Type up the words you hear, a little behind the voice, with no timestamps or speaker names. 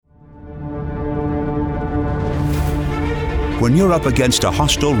When you're up against a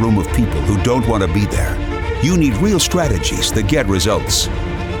hostile room of people who don't want to be there, you need real strategies that get results.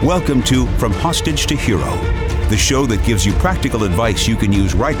 Welcome to From Hostage to Hero, the show that gives you practical advice you can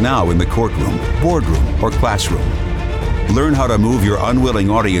use right now in the courtroom, boardroom, or classroom. Learn how to move your unwilling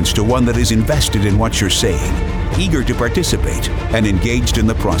audience to one that is invested in what you're saying, eager to participate, and engaged in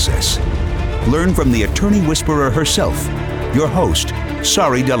the process. Learn from the attorney whisperer herself, your host,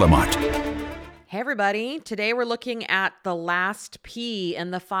 Sari Delamotte. Hey everybody, today we're looking at the last P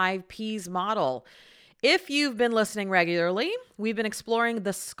in the 5 Ps model. If you've been listening regularly, we've been exploring the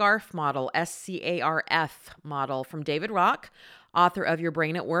SCARF model, SCARF model from David Rock, author of Your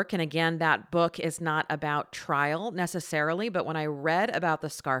Brain at Work. And again, that book is not about trial necessarily, but when I read about the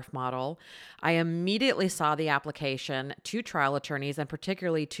SCARF model, I immediately saw the application to trial attorneys and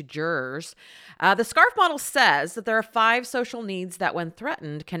particularly to jurors. The SCARF model says that there are 5 social needs that, when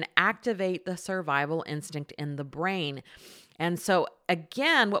threatened, can activate the survival instinct in the brain. And so,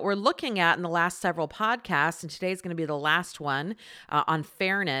 again, what we're looking at in the last several podcasts, and today's going to be the last one on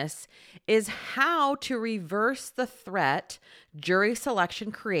fairness, is how to reverse the threat jury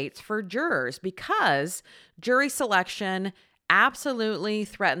selection creates for jurors, because jury selection absolutely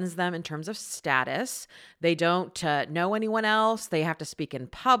threatens them in terms of status. They don't know anyone else. They have to speak in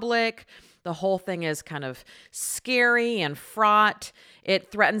public. The whole thing is kind of scary and fraught. It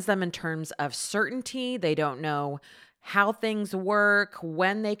threatens them in terms of certainty. They don't know how things work,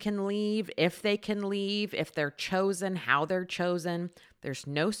 when they can leave, if they're chosen, how they're chosen. There's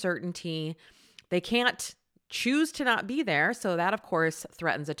no certainty. They can't choose to not be there. So that, of course,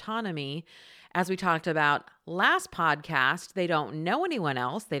 threatens autonomy. As we talked about last podcast, they don't know anyone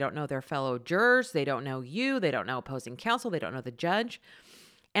else. They don't know their fellow jurors. They don't know you. They don't know opposing counsel. They don't know the judge.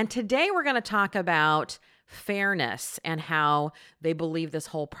 And today we're going to talk about fairness and how they believe this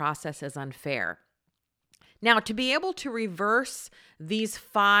whole process is unfair. Now, to be able to reverse these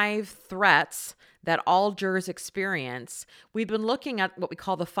 5 threats that all jurors experience, we've been looking at what we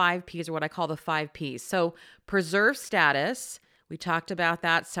call the 5 Ps, or what I call the 5 Ps. So preserve status. We talked about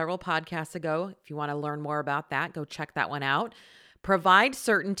that several podcasts ago. If you want to learn more about that, go check that one out. Provide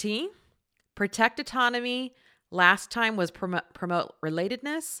certainty. Protect autonomy. Last time was promote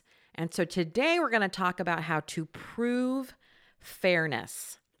relatedness. And so today we're going to talk about how to prove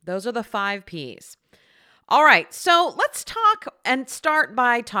fairness. Those are the 5 Ps. All right, so let's talk and start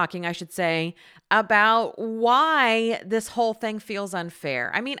by talking, I should say, about why this whole thing feels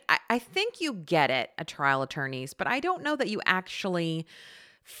unfair. I mean, I think you get it, trial attorneys, but I don't know that you actually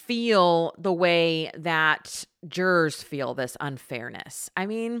feel the way that jurors feel this unfairness. I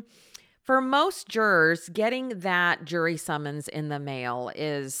mean, for most jurors, getting that jury summons in the mail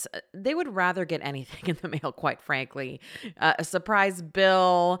is, they would rather get anything in the mail, quite frankly. A surprise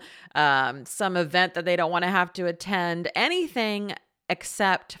bill, some event that they don't want to have to attend, anything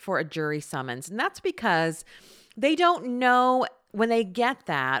except for a jury summons. And that's because they don't know, when they get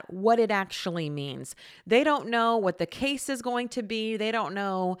that, what it actually means. They don't know what the case is going to be. They don't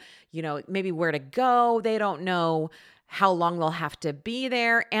know, maybe where to go. They don't know how long they'll have to be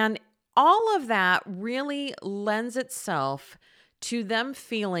there. And all of that really lends itself to them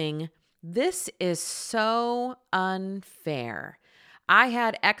feeling, this is so unfair. I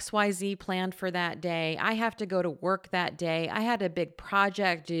had XYZ planned for that day. I have to go to work that day. I had a big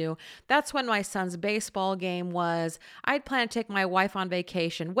project due. That's when my son's baseball game was. I'd planned to take my wife on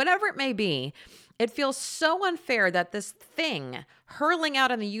vacation. Whatever it may be, it feels so unfair that this thing hurling out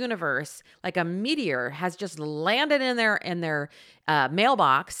in the universe like a meteor has just landed in their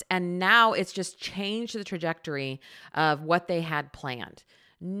mailbox, and now it's just changed the trajectory of what they had planned.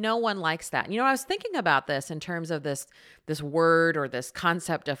 No one likes that. I was thinking about this in terms of this word or this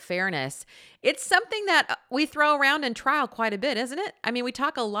concept of fairness. It's something that we throw around in trial quite a bit, isn't it? I mean, we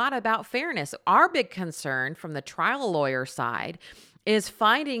talk a lot about fairness. Our big concern from the trial lawyer side is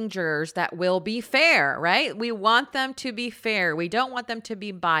finding jurors that will be fair, right? We want them to be fair. We don't want them to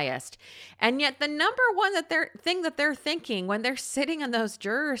be biased. And yet the number one thing that they're thinking when they're sitting in those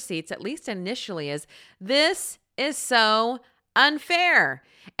juror seats, at least initially, is, this is so unfair.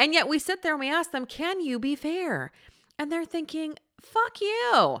 And yet we sit there and we ask them, can you be fair? And they're thinking, fuck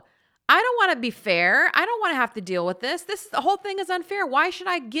you. I don't want to be fair. I don't want to have to deal with this. The whole thing is unfair. Why should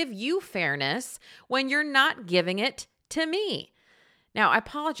I give you fairness when you're not giving it to me? Now, I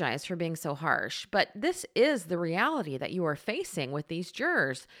apologize for being so harsh, but this is the reality that you are facing with these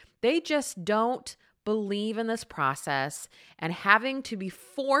jurors. They just don't believe in this process, and having to be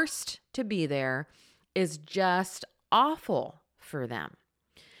forced to be there is just awful for them.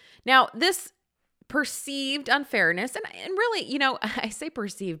 Now, this perceived unfairness. And really, I say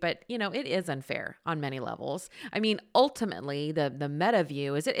perceived, but it is unfair on many levels. I mean, ultimately, the meta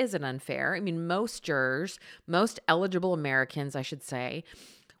view is it isn't unfair. I mean, most jurors, most eligible Americans, I should say,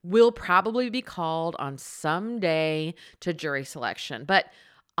 will probably be called on some day to jury selection. But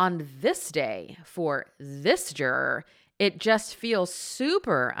on this day, for this juror, it just feels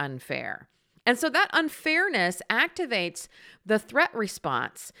super unfair. And so that unfairness activates the threat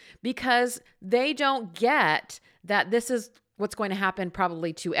response because they don't get that this is what's going to happen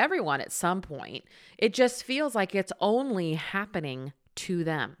probably to everyone at some point. It just feels like it's only happening to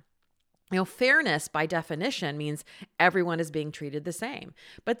them. Fairness by definition means everyone is being treated the same,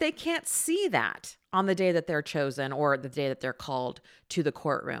 but they can't see that on the day that they're chosen or the day that they're called to the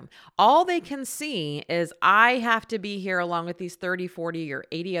courtroom. All they can see is I have to be here along with these 30, 40, or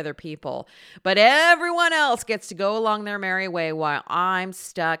 80 other people, but everyone else gets to go along their merry way while I'm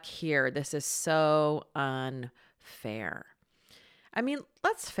stuck here. This is so unfair. I mean,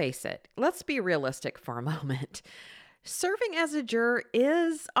 let's face it. Let's be realistic for a moment. Serving as a juror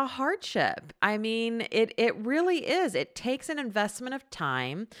is a hardship. I mean, it really is. It takes an investment of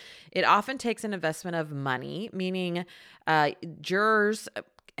time. It often takes an investment of money, meaning jurors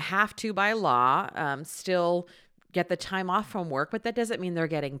have to, by law, still get the time off from work, but that doesn't mean they're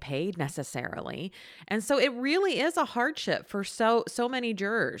getting paid necessarily. And so it really is a hardship for so many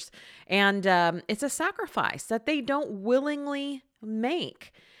jurors. And it's a sacrifice that they don't willingly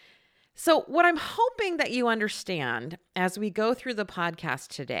make. So what I'm hoping that you understand as we go through the podcast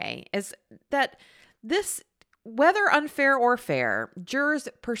today is that this, whether unfair or fair, jurors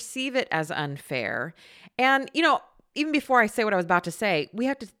perceive it as unfair. And, even before I say what I was about to say, we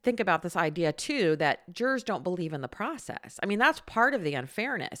have to think about this idea too, that jurors don't believe in the process. I mean, that's part of the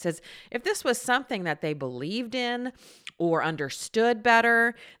unfairness is if this was something that they believed in or understood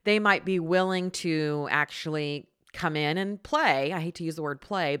better, they might be willing to actually come in and play. I hate to use the word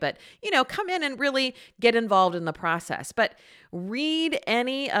play, but, come in and really get involved in the process. But read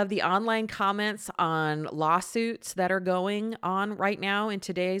any of the online comments on lawsuits that are going on right now in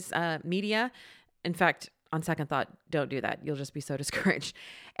today's media. In fact, on second thought, don't do that. You'll just be so discouraged.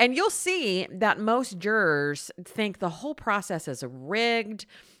 And you'll see that most jurors think the whole process is rigged,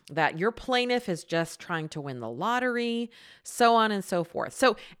 that your plaintiff is just trying to win the lottery, so on and so forth.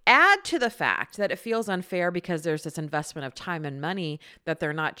 So add to the fact that it feels unfair because there's this investment of time and money that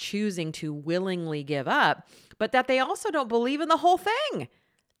they're not choosing to willingly give up, but that they also don't believe in the whole thing.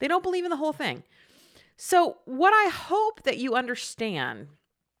 They don't believe in the whole thing. So what I hope that you understand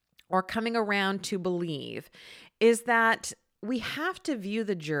or coming around to believe is that we have to view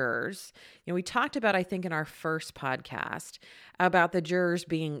the jurors. We talked about, I think in our first podcast, about the jurors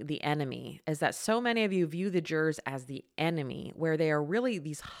being the enemy, is that so many of you view the jurors as the enemy, where they are really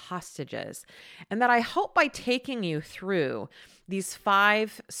these hostages. And that I hope by taking you through these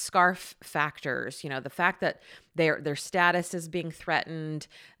 5 SCARF factors, the fact that their status is being threatened,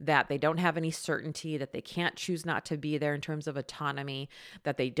 that they don't have any certainty, that they can't choose not to be there in terms of autonomy,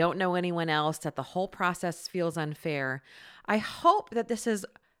 that they don't know anyone else, that the whole process feels unfair. I hope that this is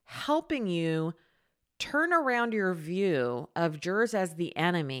helping you turn around your view of jurors as the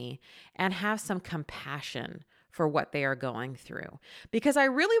enemy and have some compassion for what they are going through. Because I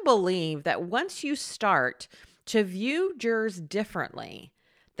really believe that once you start to view jurors differently,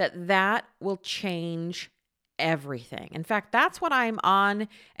 that will change everything. In fact, that's what I'm on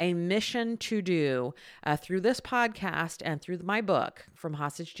a mission to do through this podcast and through my book, From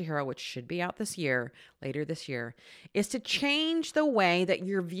Hostage to Hero, which should be out later this year, is to change the way that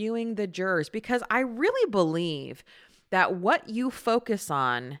you're viewing the jurors, because I really believe that what you focus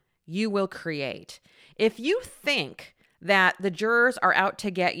on, you will create. If you think that the jurors are out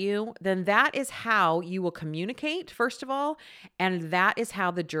to get you, then that is how you will communicate, first of all, and that is how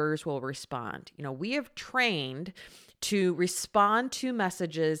the jurors will respond. We have trained to respond to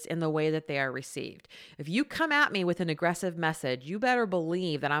messages in the way that they are received. If you come at me with an aggressive message, you better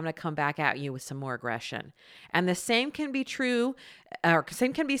believe that I'm going to come back at you with some more aggression. And the same can be true, or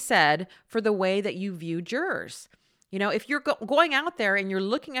same can be said for the way that you view jurors. If you're going out there and you're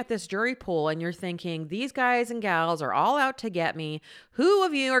looking at this jury pool and you're thinking, these guys and gals are all out to get me, who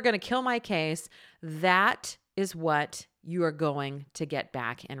of you are going to kill my case? That is what you are going to get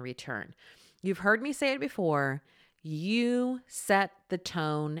back in return. You've heard me say it before. You set the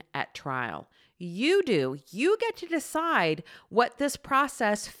tone at trial. You do. You get to decide what this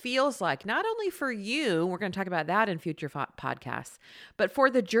process feels like, not only for you, we're going to talk about that in future podcasts, but for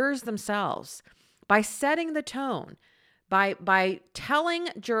the jurors themselves. By setting the tone, by telling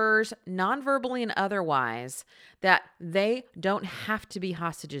jurors non-verbally and otherwise that they don't have to be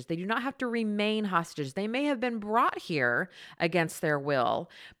hostages. They do not have to remain hostages. They may have been brought here against their will,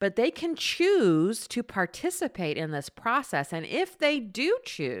 but they can choose to participate in this process. And if they do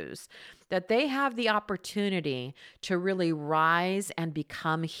choose, that they have the opportunity to really rise and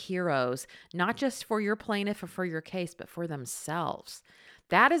become heroes, not just for your plaintiff or for your case, but for themselves.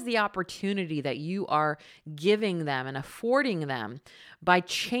 That is the opportunity that you are giving them and affording them by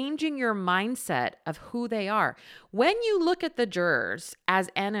changing your mindset of who they are. When you look at the jurors as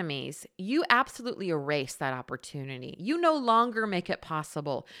enemies, you absolutely erase that opportunity. You no longer make it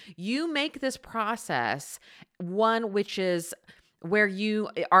possible. You make this process one which is where you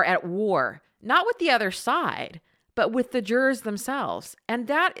are at war, not with the other side, but with the jurors themselves. And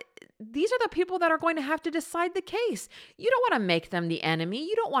these are the people that are going to have to decide the case. You don't want to make them the enemy.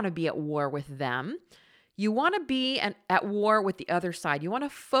 You don't want to be at war with them. You want to be at war with the other side. You want to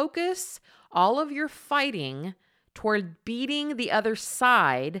focus all of your fighting toward beating the other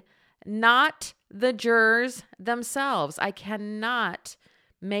side, not the jurors themselves. I cannot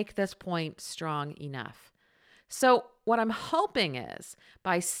make this point strong enough. So what I'm hoping is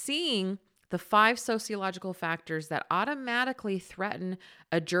by seeing the 5 sociological factors that automatically threaten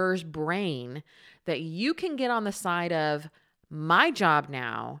a juror's brain, that you can get on the side of, my job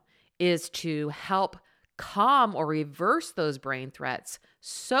now is to help calm or reverse those brain threats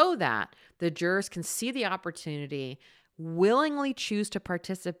so that the jurors can see the opportunity, willingly choose to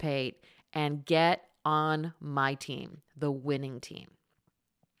participate, and get on my team, the winning team.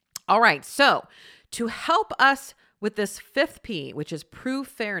 All right, so to help us with this 5th P, which is prove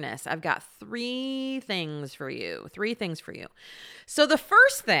fairness, I've got 3 things for you. So the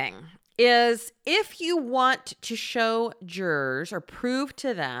first thing is, if you want to show jurors or prove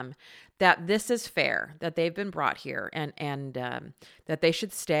to them that this is fair, that they've been brought here and that they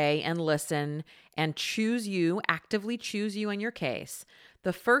should stay and listen and actively choose you in your case,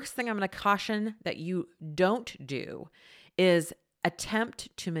 the first thing I'm going to caution that you don't do is attempt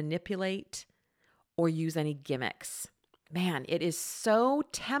to manipulate or use any gimmicks. Man, it is so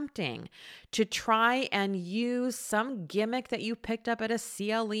tempting to try and use some gimmick that you picked up at a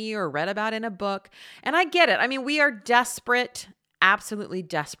CLE or read about in a book. And I get it. I mean, we are desperate, absolutely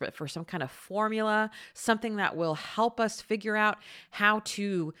desperate for some kind of formula, something that will help us figure out how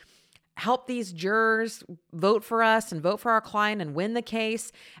to help these jurors vote for us and vote for our client and win the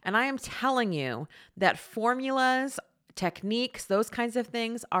case. And I am telling you that formulas, techniques, those kinds of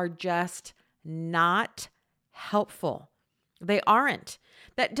things are just not helpful. They aren't.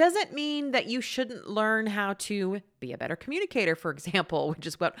 That doesn't mean that you shouldn't learn how to be a better communicator, for example, which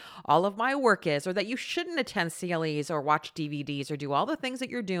is what all of my work is, or that you shouldn't attend CLEs or watch DVDs or do all the things that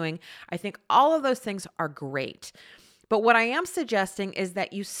you're doing. I think all of those things are great. But what I am suggesting is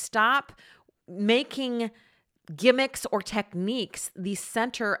that you stop making gimmicks or techniques the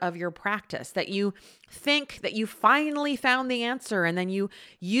center of your practice, that you think that you finally found the answer and then you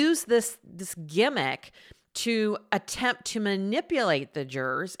use this gimmick to attempt to manipulate the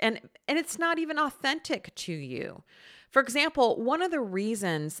jurors, and it's not even authentic to you. For example, one of the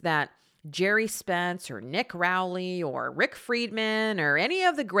reasons that Jerry Spence or Nick Rowley or Rick Friedman or any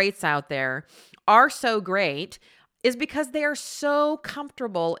of the greats out there are so great is because they are so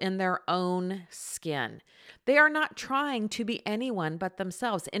comfortable in their own skin. They are not trying to be anyone but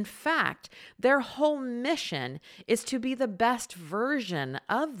themselves. In fact, their whole mission is to be the best version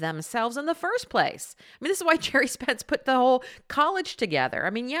of themselves in the first place. I mean, this is why Jerry Spence put the whole college together. I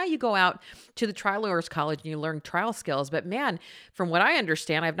mean, yeah, you go out to the trial lawyers college and you learn trial skills, but man, from what I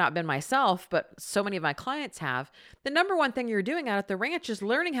understand, I've not been myself, but so many of my clients have, the number one thing you're doing out at the ranch is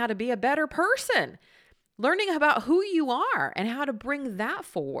learning how to be a better person. Learning about who you are and how to bring that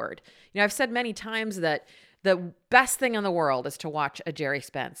forward. You know, I've said many times that the best thing in the world is to watch a Jerry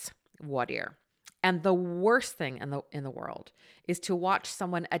Spence voir dire. And the worst thing in the world is to watch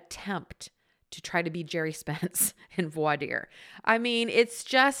someone attempt to try to be Jerry Spence in voir dire. I mean, it's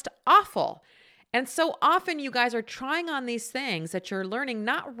just awful. And so often you guys are trying on these things that you're learning,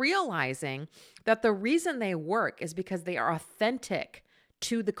 not realizing that the reason they work is because they are authentic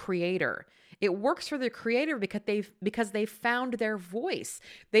to the creator. It works for the creator because they've found their voice.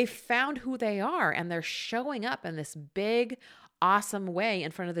 They've found who they are, and they're showing up in this big, awesome way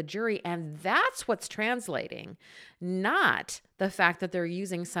in front of the jury. And that's what's translating, not the fact that they're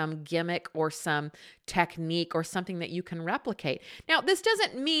using some gimmick or some technique or something that you can replicate. Now, this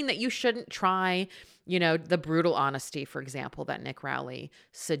doesn't mean that you shouldn't try, the brutal honesty, for example, that Nick Rowley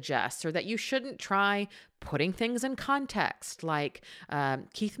suggests, or that you shouldn't try putting things in context like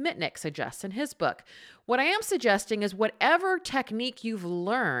Keith Mitnick suggests in his book. What I am suggesting is whatever technique you've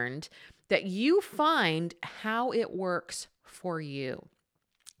learned, that you find how it works for you.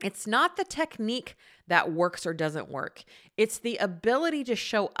 It's not the technique that works or doesn't work. It's the ability to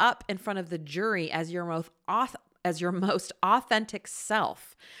show up in front of the jury as your most authentic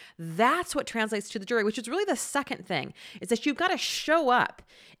self. That's what translates to the jury, which is really the second thing, is that you've got to show up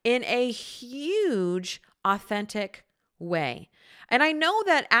in a huge, authentic way. And I know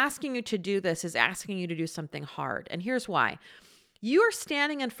that asking you to do this is asking you to do something hard. And here's why. You are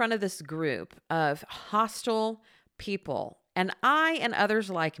standing in front of this group of hostile people, and I and others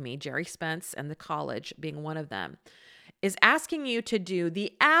like me, Jerry Spence and the college being one of them, is asking you to do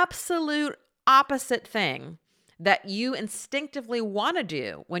the absolute opposite thing that you instinctively want to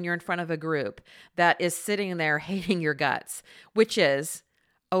do when you're in front of a group that is sitting there hating your guts, which is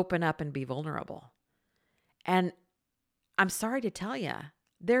open up and be vulnerable. And I'm sorry to tell you,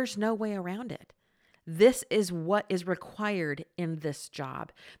 there's no way around it. This is what is required in this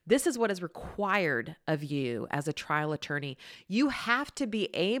job. This is what is required of you as a trial attorney. You have to be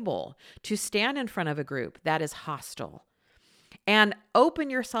able to stand in front of a group that is hostile and open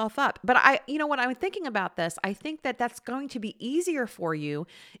yourself up. But when I'm thinking about this, I think that that's going to be easier for you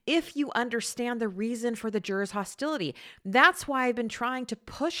if you understand the reason for the jurors' hostility. That's why I've been trying to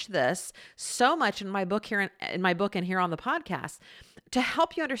push this so much in my book here, and here on the podcast, to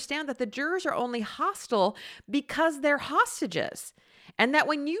help you understand that the jurors are only hostile because they're hostages. And that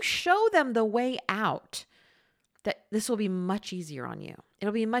when you show them the way out, that this will be much easier on you.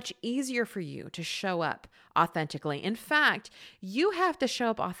 It'll be much easier for you to show up authentically. In fact, you have to show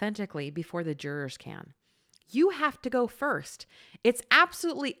up authentically before the jurors can. You have to go first. It's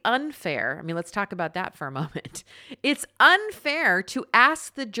absolutely unfair. Let's talk about that for a moment. It's unfair to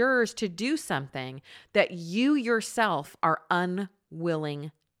ask the jurors to do something that you yourself are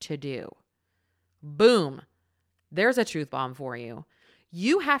unwilling to do. Boom. There's a truth bomb for you.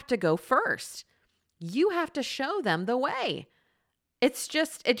 You have to go first. You have to show them the way.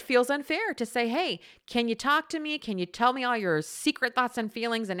 It feels unfair to say, hey, can you talk to me? Can you tell me all your secret thoughts and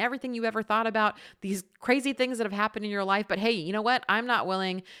feelings and everything you ever thought about these crazy things that have happened in your life? But hey, you know what? I'm not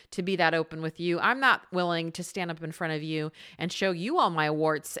willing to be that open with you. I'm not willing to stand up in front of you and show you all my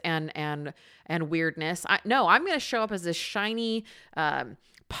warts and weirdness. I'm going to show up as this shiny,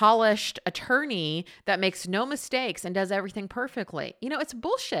 polished attorney that makes no mistakes and does everything perfectly. It's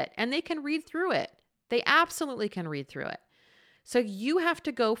bullshit, and they can read through it. They absolutely can read through it. So you have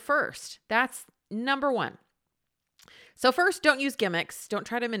to go first. That's number one. So first, don't use gimmicks. Don't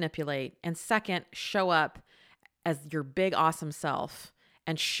try to manipulate. And second, show up as your big, awesome self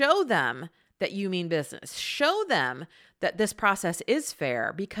and show them that you mean business. Show them that this process is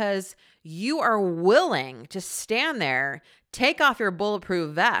fair because you are willing to stand there, take off your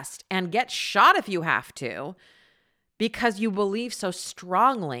bulletproof vest, and get shot if you have to because you believe so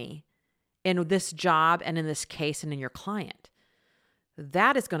strongly in this job and in this case and in your client.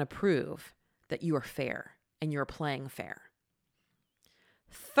 That is going to prove that you are fair and you're playing fair.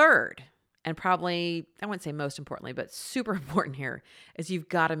 Third, and probably, I wouldn't say most importantly, but super important here, is you've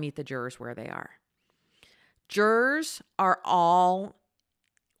got to meet the jurors where they are. Jurors are all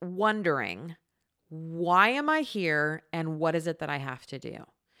wondering, why am I here and what is it that I have to do?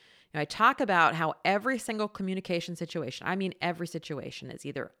 I talk about how every single communication situation, every situation, is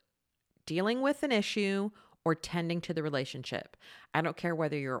either dealing with an issue or tending to the relationship. I don't care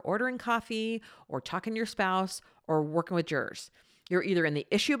whether you're ordering coffee or talking to your spouse or working with jurors. You're either in the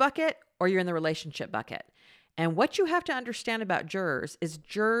issue bucket or you're in the relationship bucket. And what you have to understand about jurors is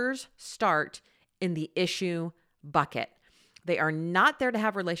jurors start in the issue bucket. They are not there to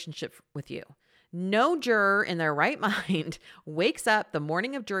have a relationship with you. No juror in their right mind wakes up the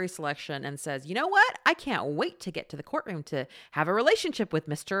morning of jury selection and says, you know what? I can't wait to get to the courtroom to have a relationship with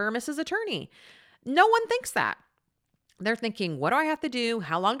Mr. or Mrs. Attorney. No one thinks that. They're thinking, what do I have to do?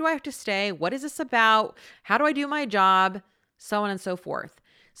 How long do I have to stay? What is this about? How do I do my job? So on and so forth.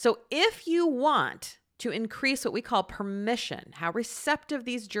 So if you want to increase what we call permission, how receptive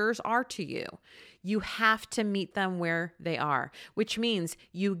these jurors are to you, you have to meet them where they are, which means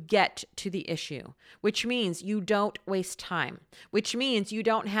you get to the issue, which means you don't waste time, which means you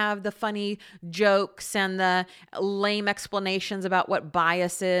don't have the funny jokes and the lame explanations about what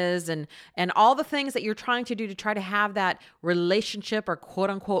bias is and all the things that you're trying to do to try to have that relationship or quote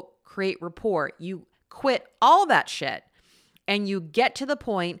unquote create rapport. You quit all that shit. And you get to the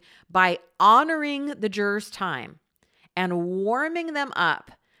point by honoring the jurors' time and warming them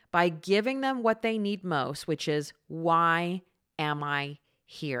up by giving them what they need most, which is, why am I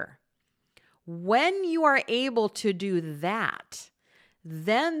here? When you are able to do that,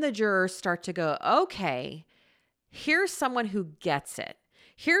 then the jurors start to go, okay, here's someone who gets it.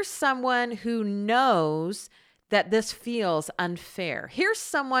 Here's someone who knows that this feels unfair. Here's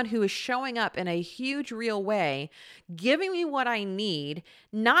someone who is showing up in a huge, real way, giving me what I need,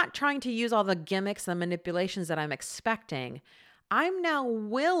 not trying to use all the gimmicks and manipulations that I'm expecting. I'm now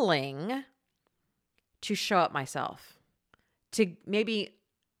willing to show up myself, to maybe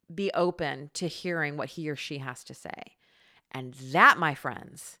be open to hearing what he or she has to say. And that, my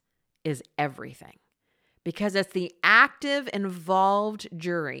friends, is everything. Because it's the active, involved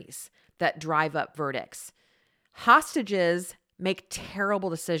juries that drive up verdicts. Hostages make terrible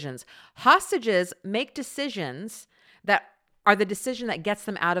decisions. Hostages make decisions that are the decision that gets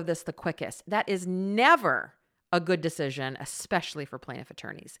them out of this the quickest. That is never a good decision, especially for plaintiff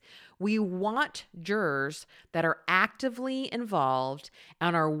attorneys. We want jurors that are actively involved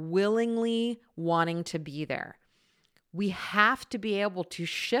and are willingly wanting to be there. We have to be able to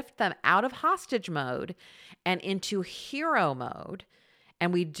shift them out of hostage mode and into hero mode.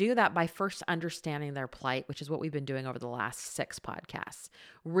 And we do that by first understanding their plight, which is what we've been doing over the last 6 podcasts.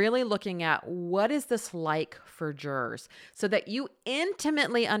 Really looking at what is this like for jurors so that you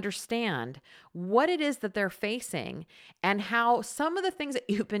intimately understand what it is that they're facing and how some of the things that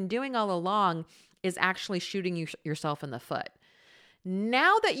you've been doing all along is actually shooting yourself in the foot.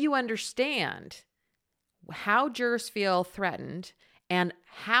 Now that you understand how jurors feel threatened and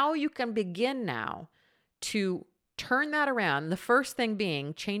how you can begin now to turn that around, the first thing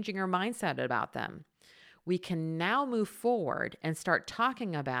being changing your mindset about them, we can now move forward and start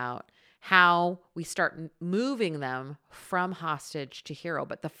talking about how we start moving them from hostage to hero.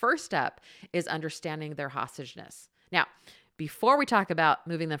 But the first step is understanding their hostageness. Now, before we talk about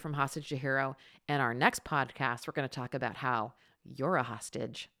moving them from hostage to hero, in our next podcast, we're going to talk about how you're a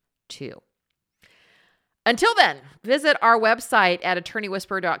hostage too. Until then, visit our website at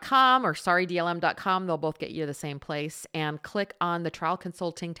attorneywhisperer.com or sorrydlm.com. They'll both get you to the same place, and click on the trial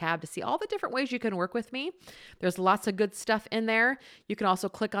consulting tab to see all the different ways you can work with me. There's lots of good stuff in there. You can also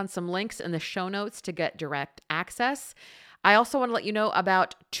click on some links in the show notes to get direct access. I also want to let you know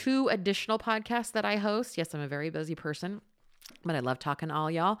about 2 additional podcasts that I host. Yes, I'm a very busy person, but I love talking to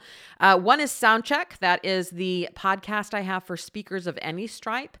all y'all. One is Soundcheck. That is the podcast I have for speakers of any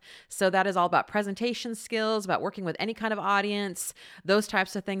stripe. So that is all about presentation skills, about working with any kind of audience, those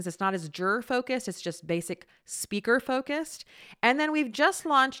types of things. It's not as juror focused. It's just basic speaker focused. And then we've just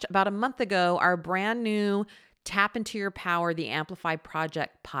launched about a month ago our brand new Tap Into Your Power, the Amplify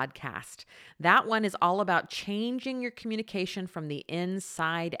Project podcast. That one is all about changing your communication from the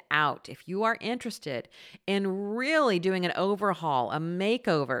inside out. If you are interested in really doing an overhaul, a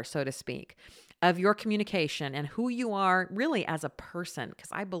makeover, so to speak, of your communication and who you are really as a person, because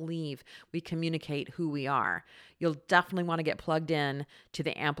I believe we communicate who we are, you'll definitely want to get plugged in to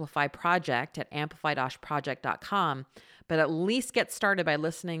the Amplify Project at amplify-project.com, but at least get started by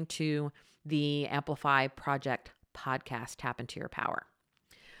listening to the Amplify Project podcast, Tap Into Your Power.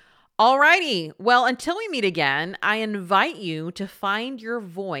 Alrighty, well, until we meet again, I invite you to find your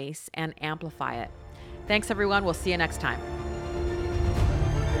voice and amplify it. Thanks, everyone. We'll see you next time.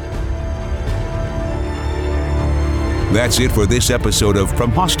 That's it for this episode of From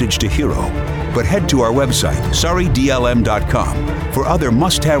Hostage to Hero. But head to our website, sorrydlm.com, for other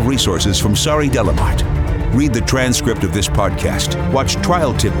must-have resources from Sari Delamotte. Read the transcript of this podcast, watch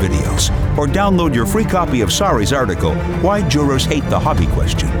trial tip videos, or download your free copy of Sari's article, Why Jurors Hate the Hobby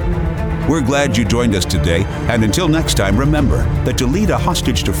Question. We're glad you joined us today, and until next time, remember that to lead a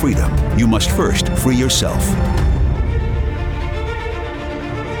hostage to freedom, you must first free yourself.